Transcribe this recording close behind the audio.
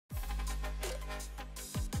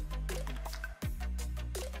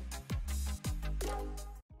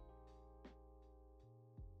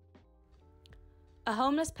A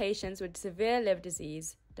homeless patient with severe liver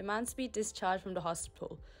disease demands to be discharged from the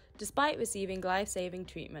hospital despite receiving life-saving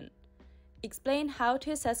treatment. Explain how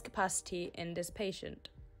to assess capacity in this patient.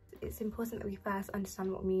 It's important that we first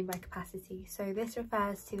understand what we mean by capacity. So this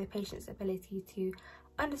refers to the patient's ability to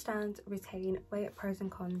understand, retain, weigh up pros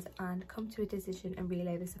and cons, and come to a decision and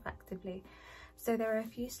relay this effectively. So there are a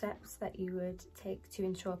few steps that you would take to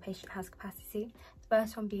ensure a patient has capacity. The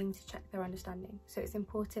first one being to check their understanding. So it's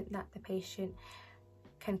important that the patient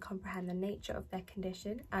can comprehend the nature of their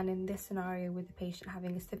condition, and in this scenario with the patient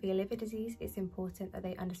having a severe liver disease, it's important that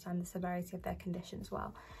they understand the severity of their condition as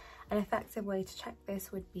well. An effective way to check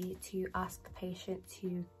this would be to ask the patient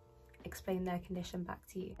to explain their condition back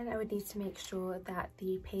to you. And I would need to make sure that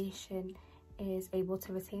the patient is able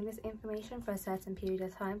to retain this information for a certain period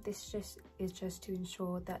of time. This is just to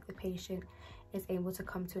ensure that the patient is able to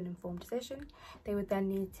come to an informed decision. They would then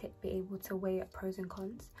need to be able to weigh up pros and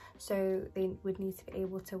cons. So they would need to be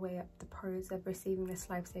able to weigh up the pros of receiving this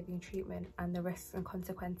life-saving treatment and the risks and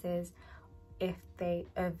consequences if they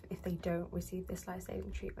don't receive this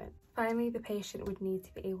life-saving treatment. Finally, the patient would need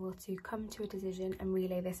to be able to come to a decision and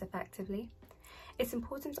relay this effectively. It's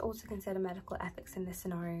important to also consider medical ethics in this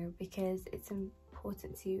scenario because it's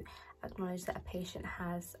important to acknowledge that a patient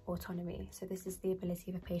has autonomy. So this is the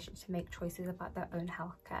ability of a patient to make choices about their own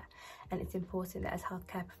healthcare, and it's important that as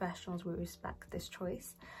healthcare professionals we respect this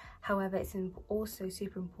choice. However, it's also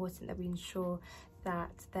super important that we ensure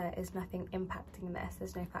that there is nothing impacting this.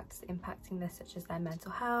 There's no factors impacting this, such as their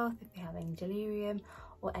mental health, if they have any delirium,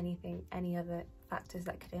 or any other factors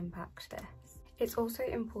that could impact this. It's also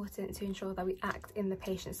important to ensure that we act in the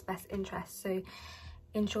patient's best interest. So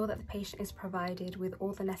ensure that the patient is provided with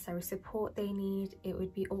all the necessary support they need. It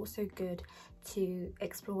would be also good to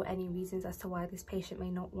explore any reasons as to why this patient may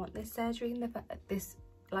not want this surgery, this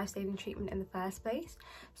life-saving treatment in the first place,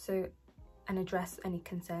 and address any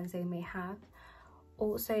concerns they may have.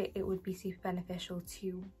 Also, it would be super beneficial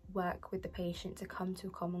to work with the patient to come to a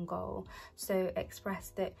common goal. So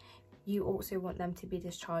express that you also want them to be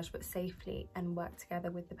discharged but safely, and work together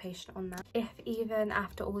with the patient on that. If even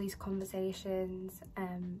after all these conversations,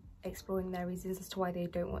 exploring their reasons as to why they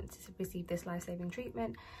don't want to receive this life-saving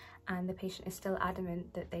treatment, and the patient is still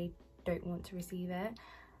adamant that they don't want to receive it,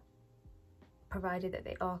 provided that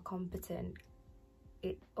they are competent,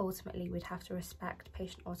 it ultimately would have to respect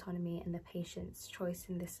patient autonomy and the patient's choice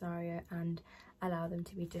in this scenario and allow them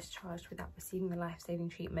to be discharged without receiving the life-saving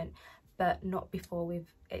treatment, but not before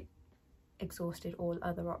we've exhausted all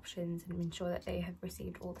other options and ensure that they have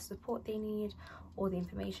received all the support they need, all the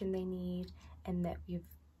information they need, and that we've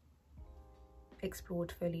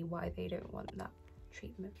explored fully why they don't want that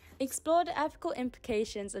treatment. Explore the ethical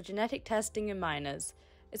implications of genetic testing in minors,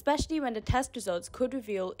 especially when the test results could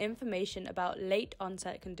reveal information about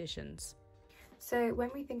late-onset conditions. So when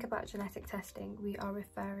we think about genetic testing, we are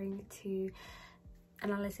referring to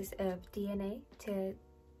analysis of DNA to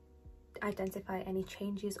identify any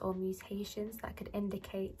changes or mutations that could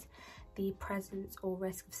indicate the presence or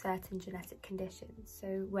risk of certain genetic conditions.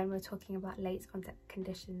 So when we're talking about late-onset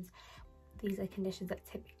conditions, these are conditions that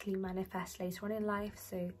typically manifest later on in life,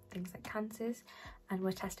 so things like cancers, and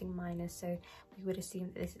we're testing minors, so we would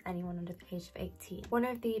assume that this is anyone under the age of 18. One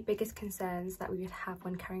of the biggest concerns that we would have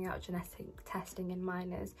when carrying out genetic testing in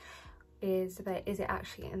minors is it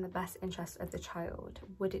actually in the best interest of the child?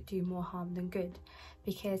 Would it do more harm than good?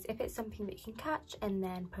 Because if it's something that you can catch and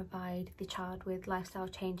then provide the child with lifestyle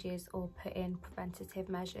changes or put in preventative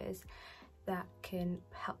measures that can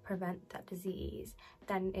help prevent that disease,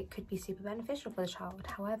 then it could be super beneficial for the child.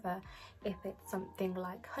 However, if it's something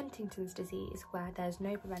like Huntington's disease, where there's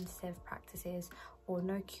no preventative practices or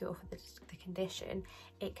no cure for the condition,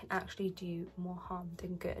 it can actually do more harm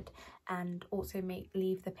than good, and also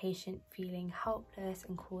leave the patient feeling helpless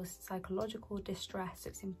and cause psychological distress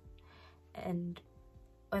and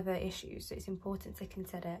other issues. So it's important to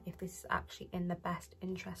consider if this is actually in the best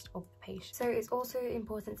interest of the patient. So it's also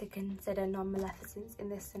important to consider non-maleficence in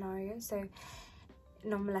this scenario. So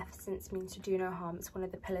non-maleficence means to do no harm. It's one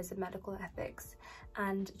of the pillars of medical ethics,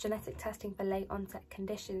 and genetic testing for late onset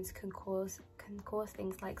conditions can cause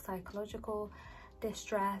things like psychological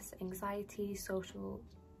distress, anxiety, social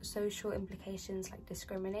implications like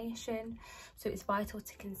discrimination. So it's vital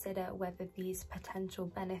to consider whether these potential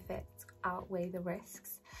benefits outweigh the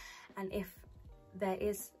risks, and if there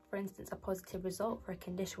is, for instance, a positive result for a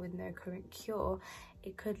condition with no current cure,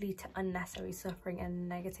 it could lead to unnecessary suffering and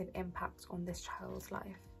negative impacts on this child's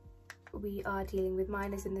life. We are dealing with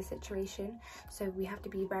minors in this situation, so we have to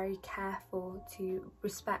be very careful to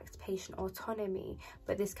respect patient autonomy,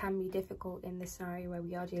 but this can be difficult in this scenario where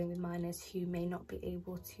we are dealing with minors who may not be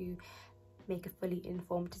able to make a fully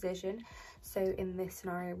informed decision. So in this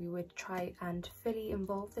scenario, we would try and fully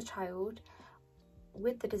involve the child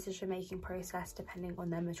with the decision-making process depending on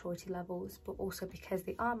their maturity levels, but also because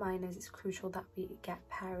they are minors, it's crucial that we get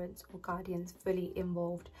parents or guardians fully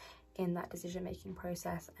involved in that decision-making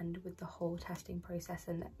process and with the whole testing process,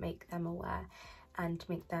 and that make them aware and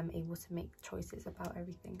make them able to make choices about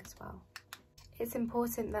everything as well. It's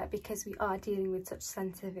important that because we are dealing with such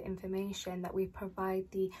sensitive information, that we provide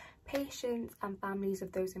the patients and families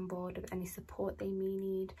of those involved with any support they may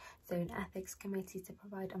need. So an ethics committee to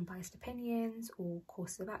provide unbiased opinions or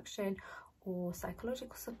course of action, or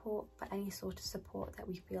psychological support, but any sort of support that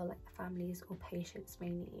we feel like the families or patients may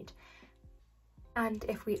need. And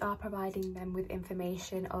if we are providing them with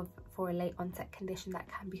information for a late onset condition that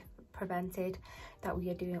can be prevented, that we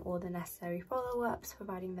are doing all the necessary follow-ups,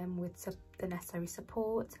 providing them with the necessary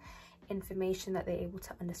support, information that they're able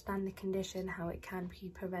to understand the condition, how it can be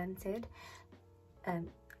prevented, and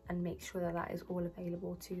make sure that that is all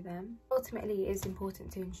available to them. Ultimately, it is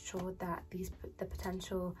important to ensure that the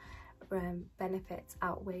potential benefits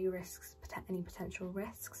outweigh any potential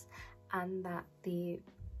risks, and that the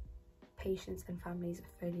patients and families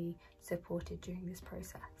are fully supported during this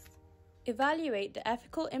process. Evaluate the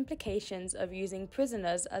ethical implications of using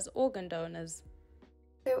prisoners as organ donors.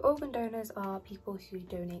 So organ donors are people who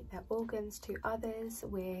donate their organs to others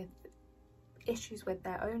with issues with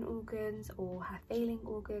their own organs or have failing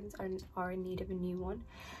organs and are in need of a new one.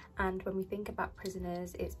 And when we think about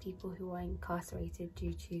prisoners, it's people who are incarcerated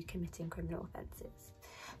due to committing criminal offences.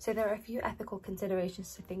 So there are a few ethical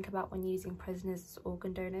considerations to think about when using prisoners as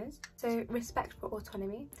organ donors. So respect for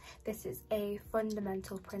autonomy. This is a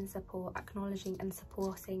fundamental principle acknowledging and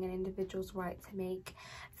supporting an individual's right to make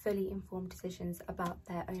fully informed decisions about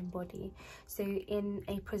their own body. So in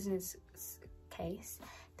a prisoner's case,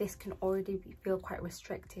 this can already feel quite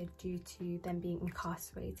restricted due to them being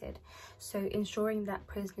incarcerated. So ensuring that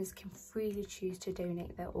prisoners can freely choose to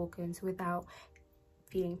donate their organs without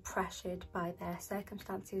feeling pressured by their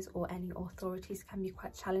circumstances or any authorities can be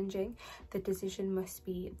quite challenging. The decision must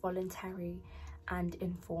be voluntary and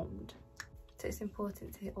informed. So it's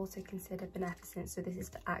important to also consider beneficence. So this is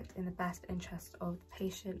to act in the best interest of the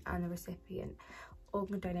patient and the recipient.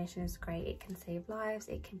 Organ donation is great. It can save lives.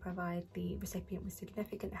 It can provide the recipient with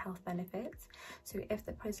significant health benefits. So if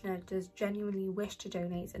the prisoner does genuinely wish to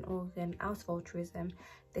donate an organ out of altruism,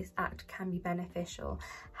 this act can be beneficial.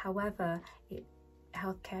 However,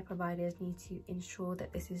 healthcare providers need to ensure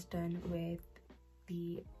that this is done with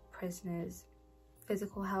the prisoner's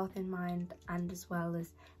physical health in mind, and as well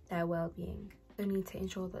as their well-being. They need to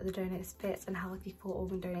ensure that the donor is fit and healthy for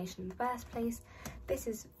organ donation in the first place. This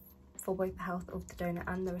is for both the health of the donor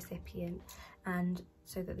and the recipient, and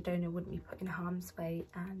so that the donor wouldn't be put in harm's way,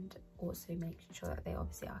 and also making sure that they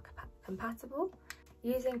obviously are compatible.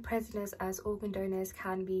 Using prisoners as organ donors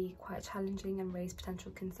can be quite challenging and raise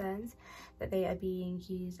potential concerns that they are being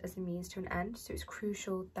used as a means to an end. So it's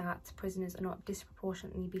crucial that prisoners are not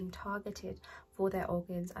disproportionately being targeted for their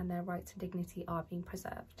organs and their rights and dignity are being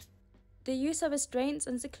preserved. The use of restraints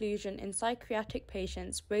and seclusion in psychiatric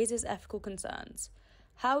patients raises ethical concerns.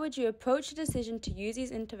 How would you approach the decision to use these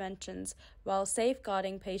interventions while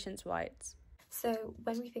safeguarding patients' rights? So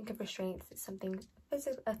when we think of restraints, it's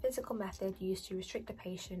a physical method used to restrict a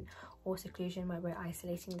patient, or seclusion where we're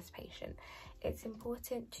isolating this patient. It's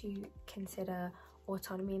important to consider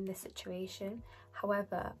autonomy in this situation.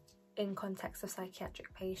 However, in context of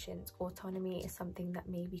psychiatric patients, autonomy is something that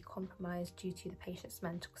may be compromised due to the patient's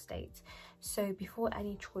mental state. So before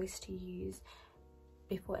any choice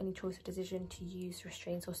or decision to use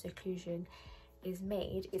restraints or seclusion is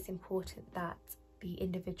made, it's important that the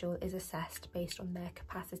individual is assessed based on their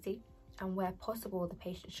capacity, and where possible the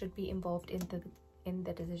patient should be involved in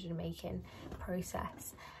the decision making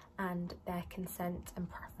process, and their consent and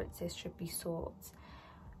preferences should be sought.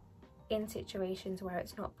 In situations where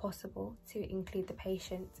it's not possible to include the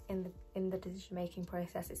patient in the decision making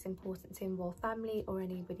process, it's important to involve family or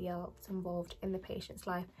anybody else involved in the patient's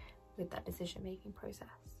life with that decision making process.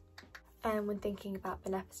 And when thinking about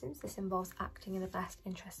beneficence, this involves acting in the best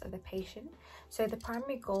interest of the patient. So the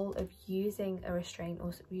primary goal of using a restraint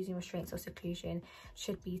or using restraints or seclusion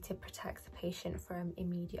should be to protect the patient from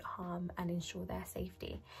immediate harm and ensure their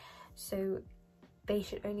safety. So they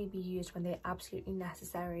should only be used when they're absolutely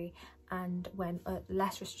necessary and when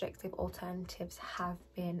less restrictive alternatives have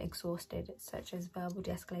been exhausted, such as verbal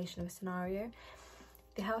de-escalation of a scenario.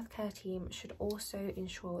 The healthcare team should also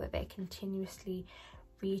ensure that they're continuously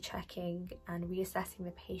rechecking and reassessing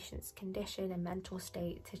the patient's condition and mental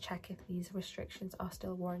state to check if these restrictions are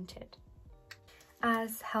still warranted.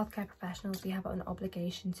 As healthcare professionals, we have an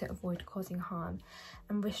obligation to avoid causing harm,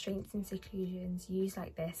 and restraints and seclusions used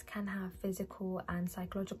like this can have physical and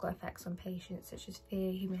psychological effects on patients, such as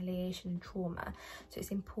fear, humiliation, and trauma. So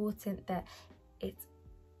it's important that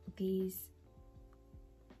these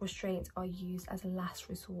restraints are used as a last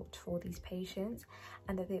resort for these patients,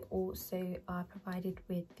 and that they also are provided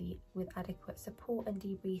with adequate support and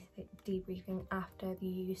debriefing after the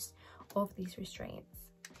use of these restraints.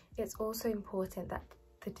 It's also important that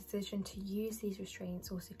the decision to use these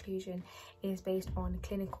restraints or seclusion is based on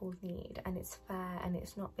clinical need, and it's fair, and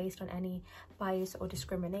it's not based on any bias or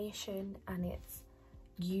discrimination, and it's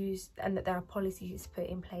used, and that there are policies put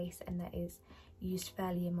in place and that is used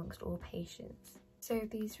fairly amongst all patients. So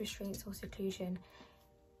these restraints or seclusion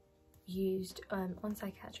used on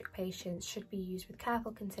psychiatric patients should be used with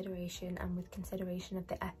careful consideration and with consideration of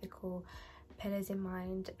the ethical pillars in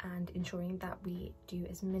mind, and ensuring that we do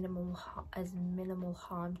as minimal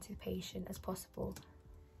harm to the patient as possible.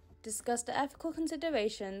 Discuss the ethical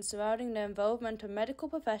considerations surrounding the involvement of medical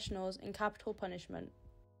professionals in capital punishment.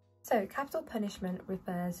 So capital punishment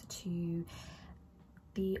refers to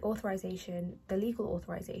the legal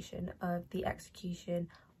authorization of the execution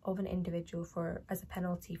of an individual as a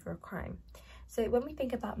penalty for a crime. So when we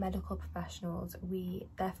think about medical professionals,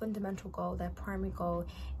 their fundamental goal, their primary goal,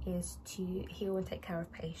 is to heal and take care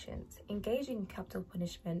of patients. Engaging in capital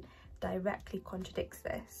punishment directly contradicts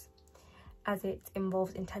this, as it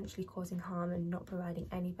involves intentionally causing harm and not providing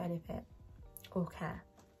any benefit or care.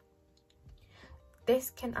 This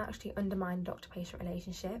can actually undermine doctor-patient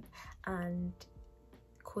relationship and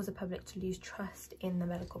cause the public to lose trust in the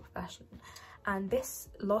medical profession. And this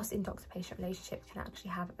loss in doctor-patient relationship can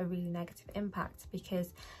actually have a really negative impact,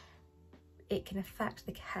 because it can affect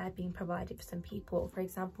the care being provided for some people. For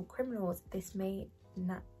example, criminals, this may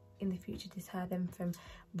in the future deter them from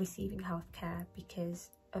receiving healthcare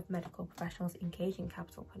because of medical professionals engaging in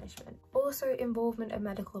capital punishment. Also, involvement of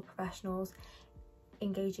medical professionals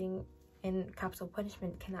engaging in capital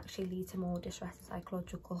punishment can actually lead to more distress and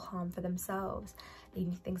psychological harm for themselves,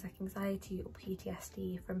 leading to things like anxiety or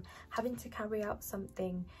PTSD from having to carry out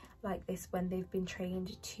something like this when they've been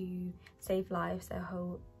trained to save lives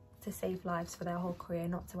for their whole career,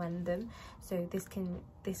 not to end them. So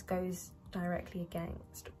this goes directly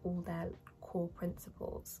against all their core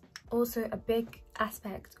principles. Also, a big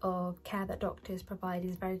aspect of care that doctors provide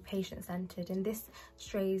is very patient-centered, and this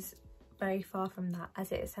strays very far from that,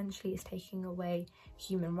 as it essentially is taking away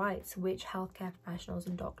human rights, which healthcare professionals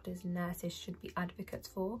and doctors and nurses should be advocates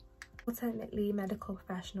for. Ultimately, medical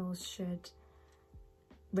professionals should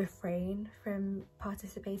refrain from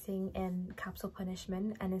participating in capital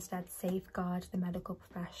punishment and instead safeguard the medical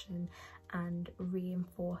profession and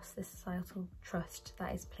reinforce the societal trust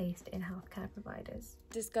that is placed in healthcare providers.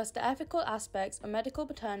 Discuss the ethical aspects of medical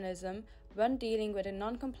paternalism when dealing with a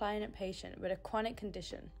non-compliant patient with a chronic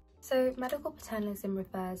condition. So medical paternalism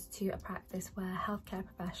refers to a practice where healthcare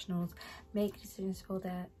professionals make decisions for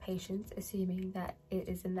their patients, assuming that it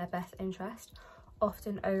is in their best interest,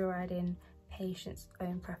 often overriding patients'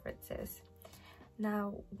 own preferences.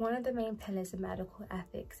 Now, one of the main pillars of medical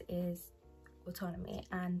ethics is autonomy,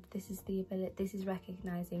 and this is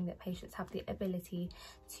recognizing that patients have the ability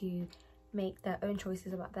to make their own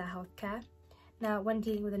choices about their healthcare. Now, when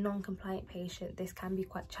dealing with a non-compliant patient, this can be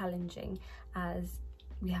quite challenging, as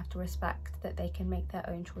we have to respect that they can make their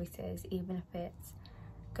own choices, even if it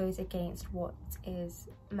goes against what is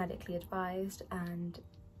medically advised, and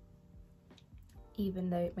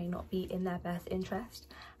even though it may not be in their best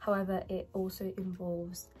interest. However, it also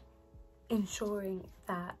involves ensuring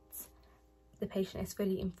that the patient is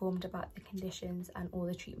fully informed about the conditions and all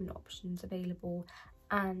the treatment options available,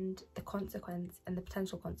 and the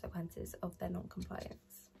potential consequences of their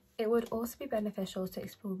non-compliance. It would also be beneficial to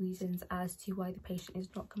explore reasons as to why the patient is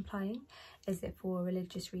not complying. Is it for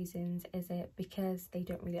religious reasons? Is it because they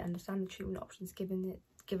don't really understand the treatment options given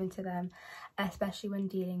to them, especially when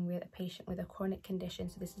dealing with a patient with a chronic condition?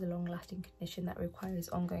 So this is a long-lasting condition that requires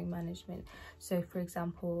ongoing management. So for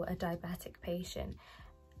example, a diabetic patient,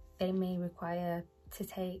 they may require to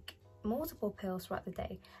take multiple pills throughout the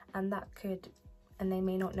day, and they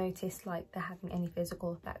may not notice like they're having any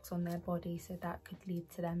physical effects on their body, so that could lead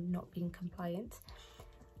to them not being compliant.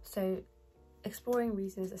 So exploring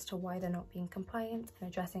reasons as to why they're not being compliant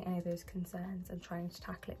and addressing any of those concerns and trying to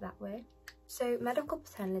tackle it that way. So medical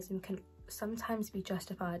paternalism can sometimes be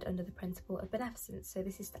justified under the principle of beneficence. So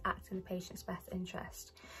this is to act in the patient's best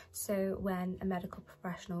interest. So when a medical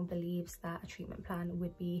professional believes that a treatment plan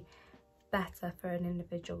would be better for an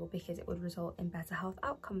individual because it would result in better health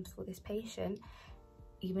outcomes for this patient,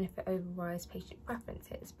 even if it overrides patient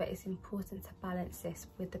preferences, but it's important to balance this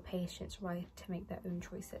with the patient's right to make their own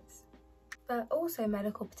choices. But also,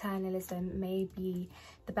 medical paternalism may be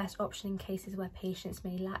the best option in cases where patients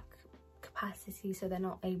may lack capacity, so they're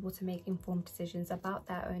not able to make informed decisions about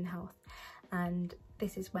their own health. And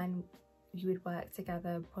this is when you would work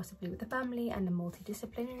together, possibly with the family and a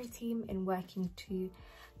multidisciplinary team, in working to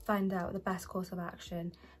find out the best course of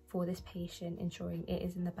action for this patient, ensuring it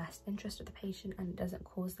is in the best interest of the patient and it doesn't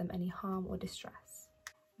cause them any harm or distress.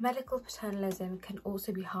 Medical paternalism can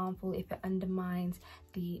also be harmful if it undermines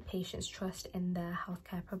the patient's trust in their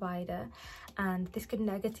healthcare provider, and this could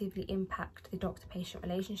negatively impact the doctor-patient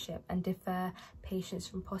relationship and deter patients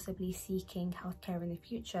from possibly seeking healthcare in the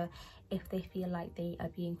future if they feel like they are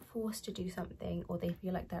being forced to do something or they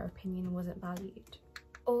feel like their opinion wasn't valued.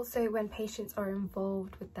 Also, when patients are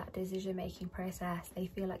involved with that decision-making process, they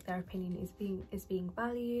feel like their opinion is being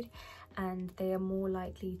valued, and they are more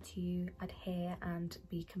likely to adhere and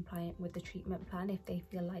be compliant with the treatment plan if they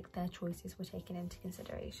feel like their choices were taken into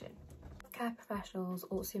consideration. Healthcare professionals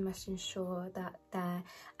also must ensure that their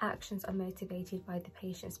actions are motivated by the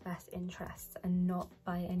patient's best interests and not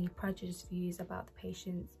by any prejudiced views about the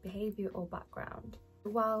patient's behaviour or background.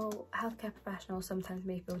 While healthcare professionals sometimes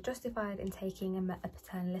may feel justified in taking a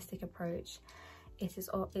paternalistic approach, it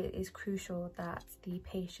is crucial that the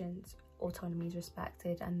patient's autonomy is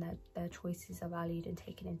respected and that their choices are valued and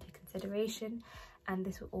taken into consideration, and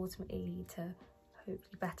this will ultimately lead to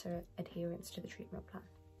hopefully better adherence to the treatment plan.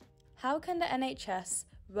 How can the NHS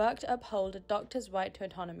work to uphold a doctor's right to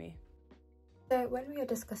autonomy? So when we are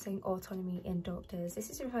discussing autonomy in doctors, this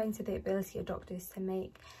is referring to the ability of doctors to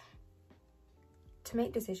make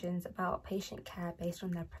decisions about patient care based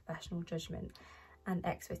on their professional judgment and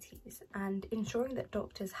expertise, and ensuring that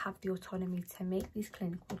doctors have the autonomy to make these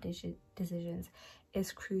clinical decisions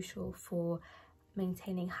is crucial for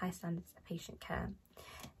maintaining high standards of patient care.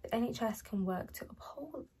 The NHS can work to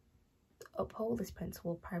uphold this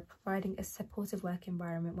principle by providing a supportive work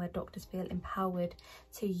environment where doctors feel empowered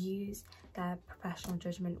to use their professional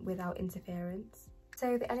judgment without interference.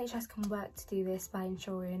 So the NHS can work to do this by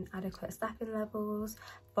ensuring adequate staffing levels,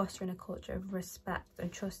 fostering a culture of respect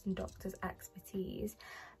and trust in doctors' expertise,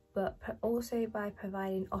 but also by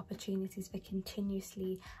providing opportunities for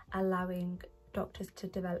continuously allowing doctors to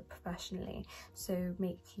develop professionally, so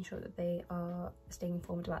making sure that they are staying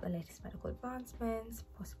informed about the latest medical advancements,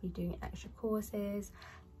 possibly doing extra courses,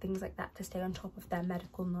 things like that, to stay on top of their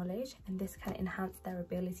medical knowledge, and this can enhance their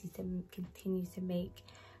ability to continue to make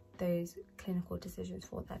those clinical decisions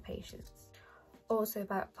for their patients. Also,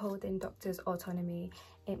 by upholding doctors' autonomy,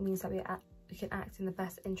 it means that we can act in the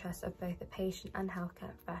best interest of both the patient and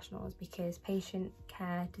healthcare professionals, because patient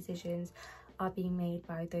care decisions are being made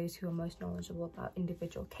by those who are most knowledgeable about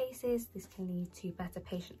individual cases. This can lead to better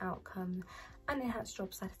patient outcomes and enhanced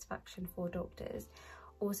job satisfaction for doctors,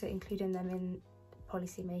 also including them in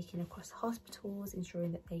policy making across hospitals,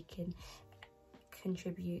 ensuring that they can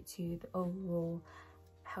contribute to the overall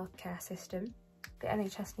healthcare system. The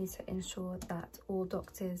NHS needs to ensure that all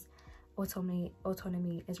doctors'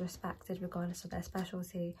 autonomy is respected regardless of their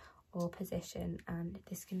specialty or position, and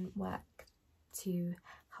this can work to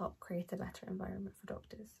help create a better environment for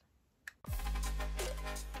doctors.